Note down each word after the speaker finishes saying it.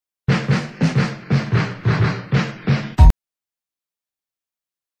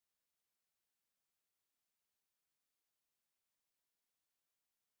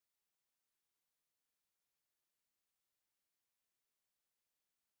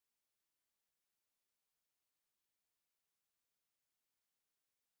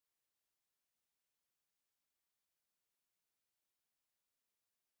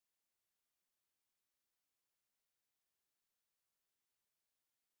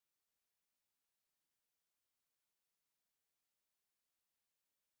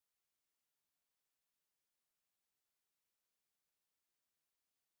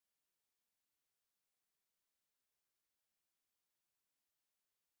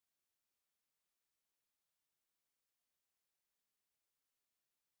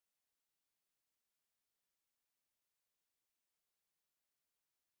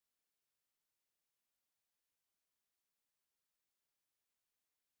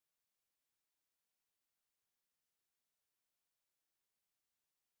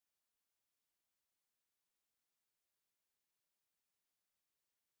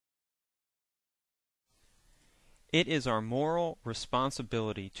It is our moral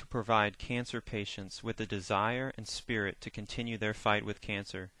responsibility to provide cancer patients with the desire and spirit to continue their fight with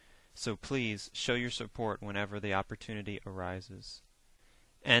cancer, so please show your support whenever the opportunity arises.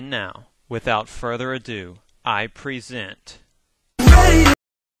 And now, without further ado, I present...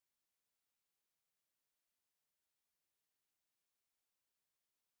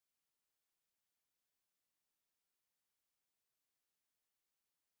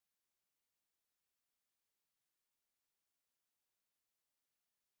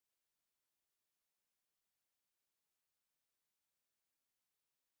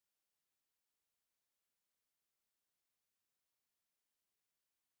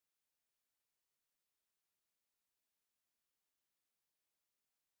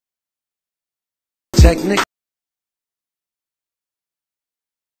 Technic.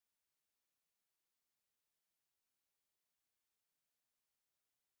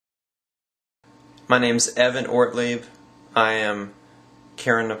 My name's Evan Ortlieb. I am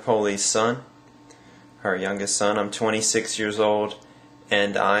Karen Napoli's son, her youngest son. I'm 26 years old,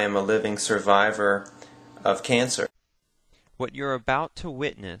 and I am a living survivor of cancer. What you're about to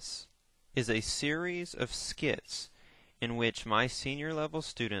witness is a series of skits in which my senior level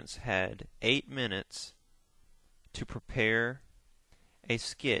students had 8 minutes to prepare a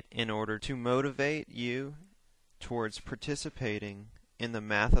skit in order to motivate you towards participating in the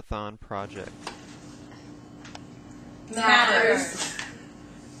Mathathon project. Matters.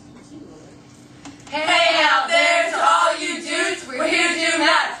 Hey out there to all you dudes, we're here to do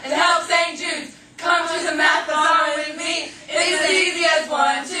math and help St. Jude's. Come to the Mathathon with me. It's as easy as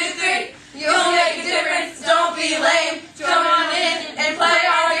 1, 2, 3. You'll make a difference, don't be lame. Come on in and play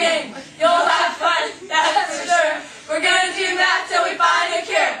our game. You'll have fun, that's for sure. We're gonna do math till we find a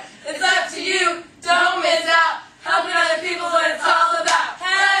cure. It's up to you, don't miss out. Helping other people is what it's all about.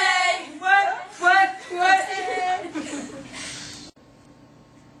 Hey! What?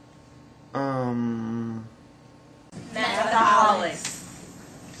 Mathaholics.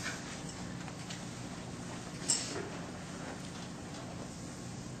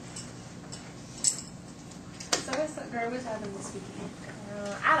 So what's happening this weekend?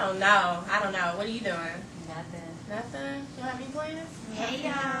 I don't know. What are you doing? Nothing. Nothing? You don't have any plans? Hey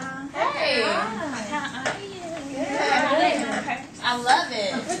y'all. Hey! How are you? Good. I love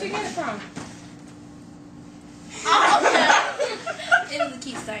it. Where'd you get it from? Oh, It was a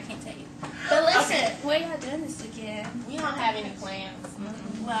cute story, I can't tell you. But listen, what y'all doing this weekend? we don't have any plans.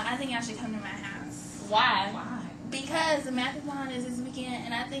 Well, I think y'all should come to my house. Why? Because the Mathathon is this weekend,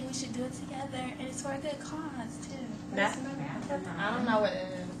 and I think we should do it together, and it's for a good cause, too. I don't know what it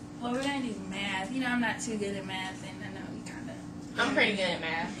is. Well, we're going to do math. You know, I'm not too good at math, and I know you kind of... I'm pretty good at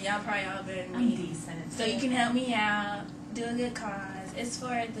math. Y'all probably all better than I'm me. decent. So you can help me out, do a good cause. It's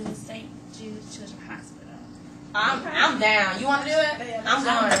for the St. Jude Children's Hospital. I'm down. You want to do it? I'm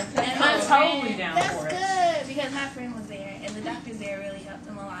going. And I'm totally down that's for it. good, because my friend was there, and the doctors there really helped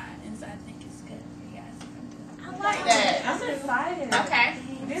them a lot, and so I think it's good for you guys to come to it. I like that. I'm excited. Okay.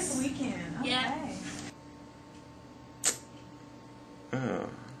 This weekend. Okay. Yeah. Oh.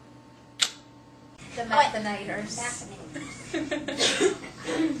 The Mathanators.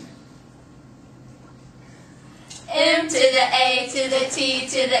 M to the A to the T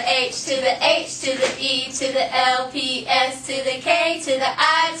to the H to the H to the E to the L P S to the K to the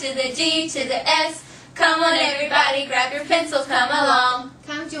I to the G to the S. Come on everybody, grab your pencils, come along.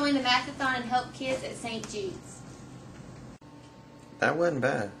 Come join the Mathathon and help kids at St. Jude's. That wasn't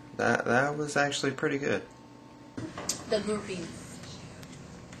bad. That was actually pretty good. The groupies.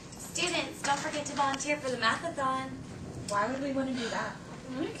 Students, don't forget to volunteer for the Mathathon. Why would we want to do that?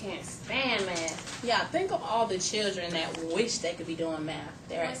 We can't stand math. Yeah, think of all the children that wish they could be doing math.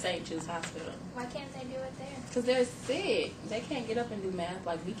 They're at St. Jude's Hospital. Why can't they do it there? Because they're sick. They can't get up and do math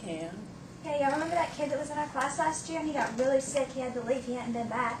like we can. Hey, y'all remember that kid that was in our class last year and he got really sick? He had to leave. He hadn't been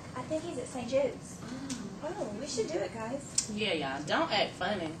back. I think he's at St. Jude's. Oh, we should do it, guys. Yeah, y'all. Don't act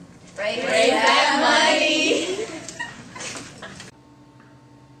funny. Raise that money.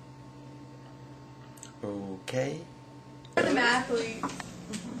 Okay. For the math, please.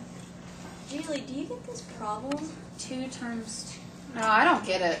 Julie, do you get this problem? 2 times 2. No, I don't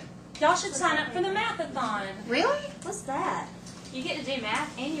get it. Y'all should sign up for the Mathathon. Really? What's that? You get to do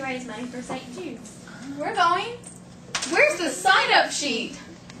math and you raise money for St. Jude's. We're going. Where's the sign-up sheet?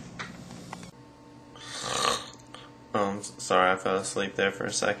 I'm sorry I fell asleep there for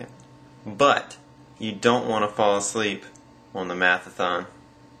a second. But you don't want to fall asleep on the Mathathon.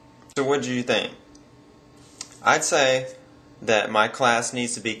 So what do you think? I'd say that my class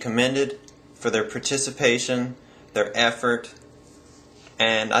needs to be commended for their participation, their effort,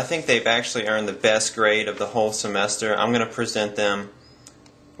 and I think they've actually earned the best grade of the whole semester. I'm going to present them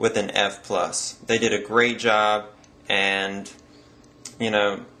with an F+. They did a great job, and,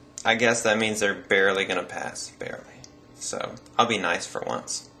 I guess that means they're barely going to pass. Barely. So, I'll be nice for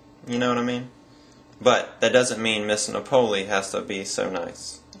once. You know what I mean? But that doesn't mean Miss Napoli has to be so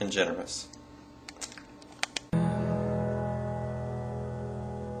nice and generous.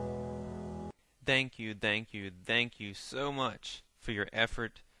 Thank you so much for your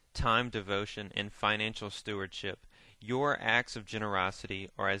effort, time, devotion, and financial stewardship. Your acts of generosity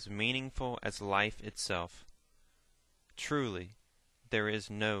are as meaningful as life itself. Truly, there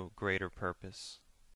is no greater purpose.